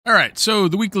All right, so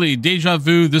the weekly Deja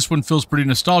Vu. This one feels pretty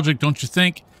nostalgic, don't you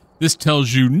think? This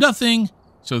tells you nothing,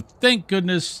 so thank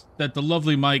goodness that the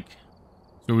lovely Mike.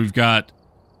 So we've got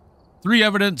 3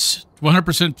 evidence,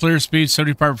 100% player speed,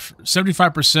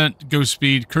 75% ghost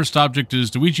speed. Cursed object is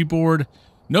the Ouija board.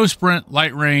 No sprint,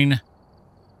 light rain.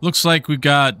 Looks like we've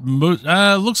got,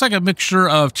 looks like a mixture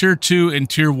of tier 2 and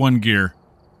tier 1 gear.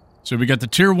 So we got the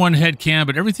tier 1 head cam,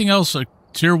 but everything else, a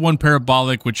tier 1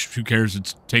 parabolic, which who cares,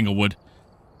 it's Tanglewood.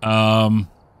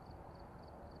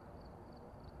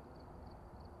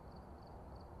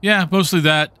 Yeah, mostly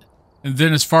that. And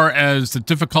then as far as the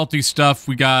difficulty stuff,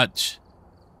 we got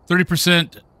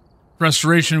 30%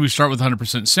 restoration. We start with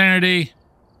 100% sanity.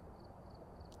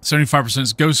 75%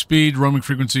 is ghost speed. Roaming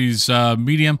frequencies,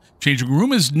 medium. Changing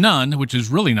room is none, which is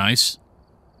really nice.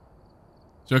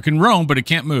 So it can roam, but it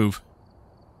can't move.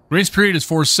 Grace period is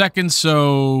 4 seconds,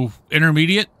 so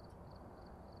intermediate.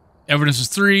 Evidence is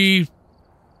 3.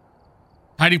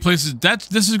 Hiding places.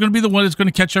 This is going to be the one that's going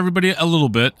to catch everybody a little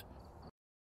bit.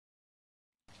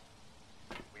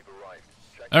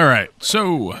 All right,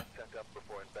 so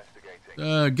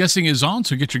guessing is on,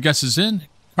 so get your guesses in.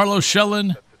 Carlos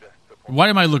Shellen. Why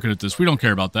am I looking at this? We don't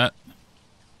care about that.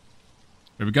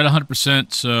 We got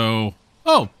 100%, so...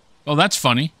 Oh, that's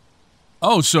funny.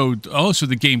 So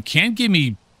the game can give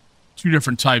me 2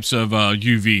 different types of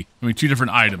UV. I mean, 2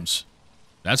 different items.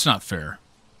 That's not fair.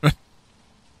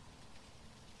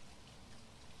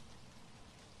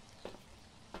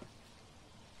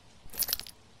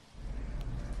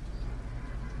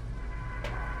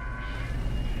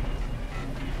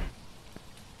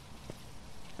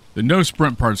 The no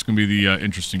sprint part is going to be the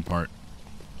interesting part.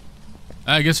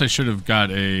 I guess I should have got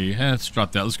a... let's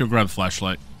drop that. Let's go grab a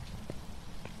flashlight.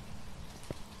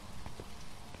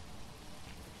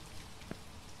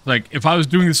 Like, if I was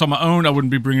doing this on my own, I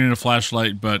wouldn't be bringing in a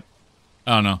flashlight, but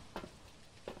I don't know.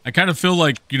 I kind of feel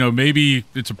like, you know, maybe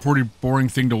it's a pretty boring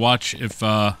thing to watch if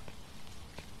all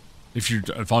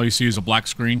you see is a black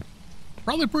screen.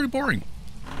 Probably pretty boring.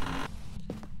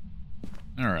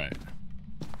 All right.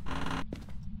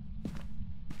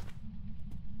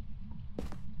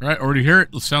 All right, already hear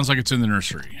it. Sounds like it's in the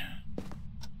nursery.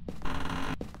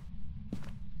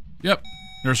 Yep,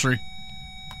 nursery.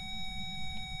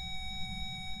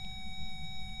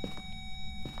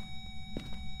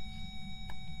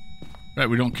 Right,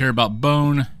 we don't care about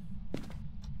bone.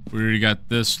 We already got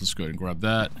this. Let's go ahead and grab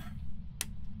that.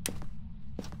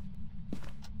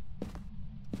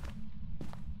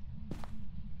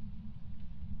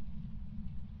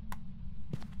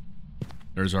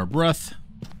 There's our breath.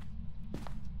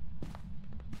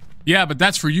 Yeah, but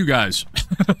that's for you guys.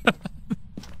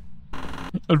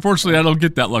 Unfortunately, I don't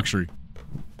get that luxury.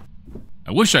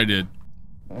 I wish I did.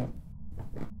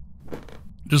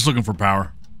 Just looking for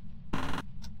power.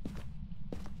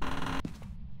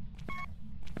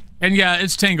 And yeah,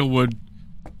 it's Tanglewood.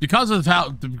 Because of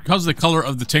the color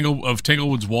of the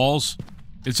Tanglewood's walls,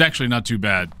 it's actually not too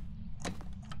bad.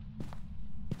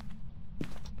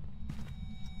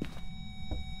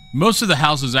 Most of the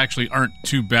houses actually aren't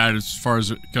too bad as far as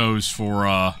it goes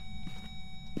for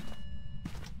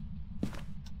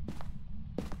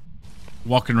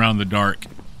walking around in the dark.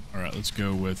 All right, let's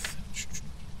go with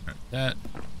that.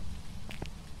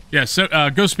 Yeah, so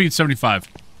ghost speed 75.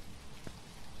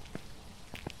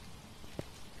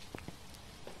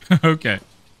 Okay.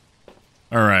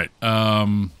 All right.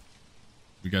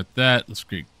 We got that. Let's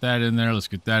get that in there. Let's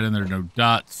get that in there. No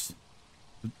dots.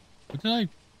 What did I?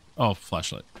 Oh,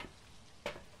 flashlight.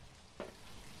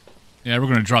 Yeah, we're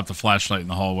gonna drop the flashlight in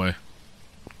the hallway.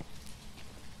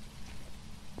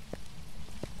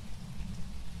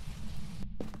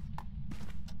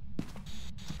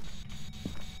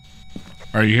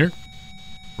 Are you here?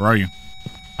 Where are you?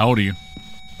 How old are you?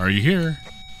 Are you here?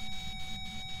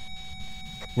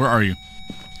 Where are you?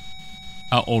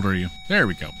 How old are you? There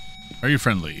we go. Are you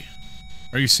friendly?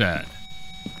 Are you sad?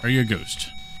 Are you a ghost?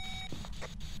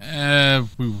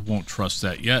 We won't trust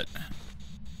that yet.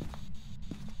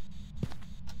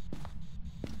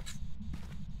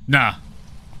 Nah.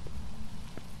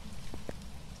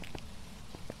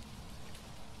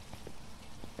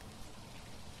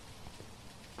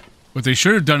 What they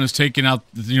should have done is taken out,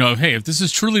 you know, hey, if this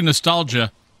is truly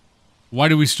nostalgia, why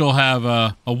do we still have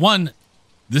a one?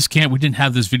 This we didn't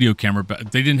have this video camera,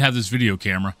 but they didn't have this video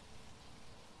camera.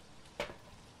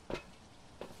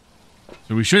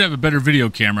 So we should have a better video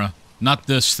camera, not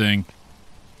this thing.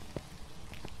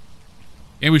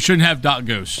 And we shouldn't have dot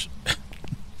ghosts.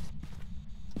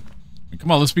 Come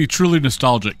on, let's be truly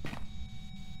nostalgic.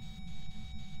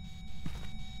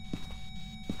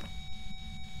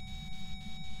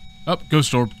 Oh,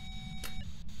 ghost orb.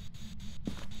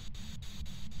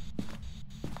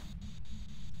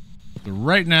 So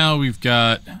right now we've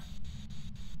got...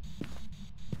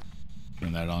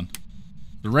 Turn that on.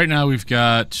 So right now we've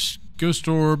got Ghost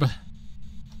Orb.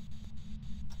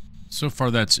 So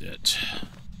far that's it.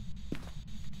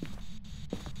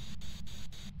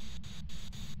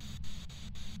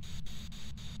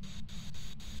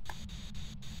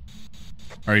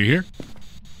 Are you here?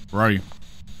 Where are you?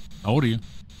 How old are you?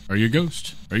 Are you a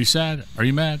ghost? Are you sad? Are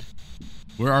you mad?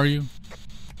 Where are you?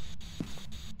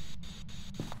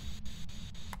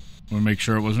 Want to make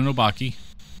sure it wasn't Obaki.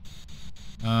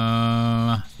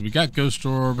 We got Ghost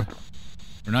Orb.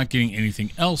 We're not getting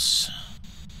anything else.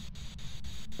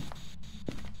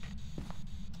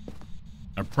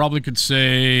 I probably could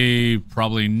say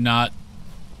probably not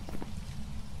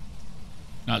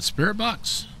Spirit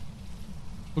Box.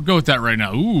 We'll go with that right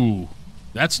now. Ooh,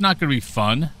 that's not going to be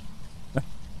fun. I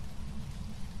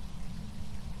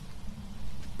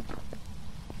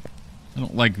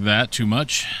don't like that too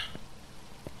much.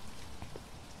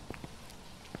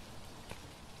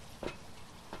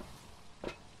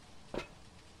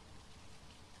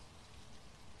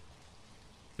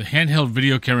 The handheld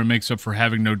video camera makes up for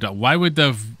having no dot. Why would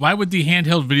the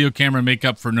handheld video camera make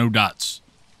up for no dots?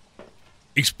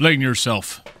 Explain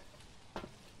yourself.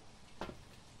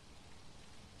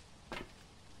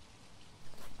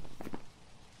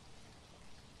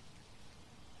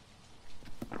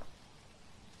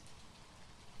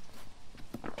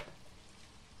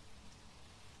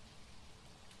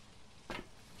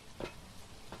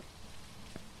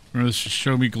 Remember this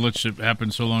show me glitch that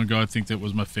happened so long ago? I think that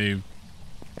was my fave.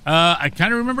 I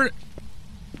kind of remember it.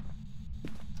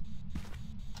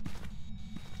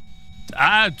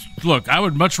 Look, I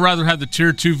would much rather have the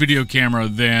tier 2 video camera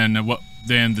than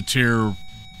the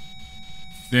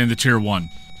tier 1.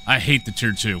 I hate the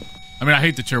tier 2. I mean, I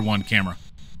hate the tier 1 camera.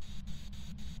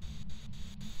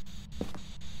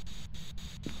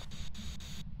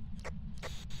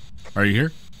 Are you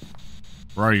here?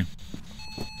 Where are you?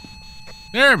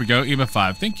 There we go. EMF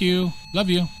 5. Thank you. Love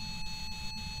you. All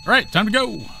right, time to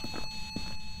go.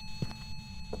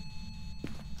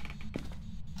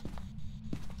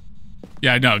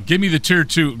 Yeah, no. Give me the tier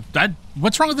 2.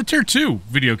 What's wrong with the tier 2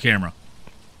 video camera?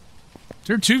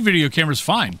 Tier 2 video camera is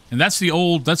fine, and that's the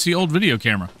old video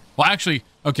camera. Well, actually,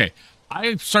 okay.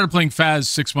 I started playing Phas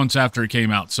 6 months after it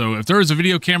came out, so if there was a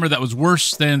video camera that was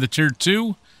worse than the tier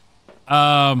 2,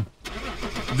 then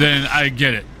I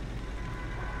get it.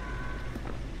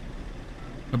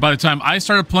 But by the time I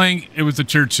started playing, it was the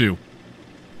tier 2.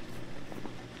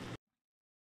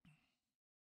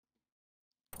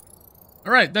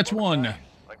 All right, that's one.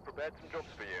 I've prepared some jobs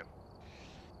for you.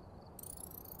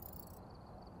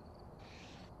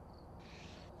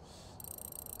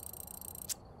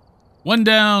 One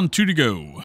down, 2 to go.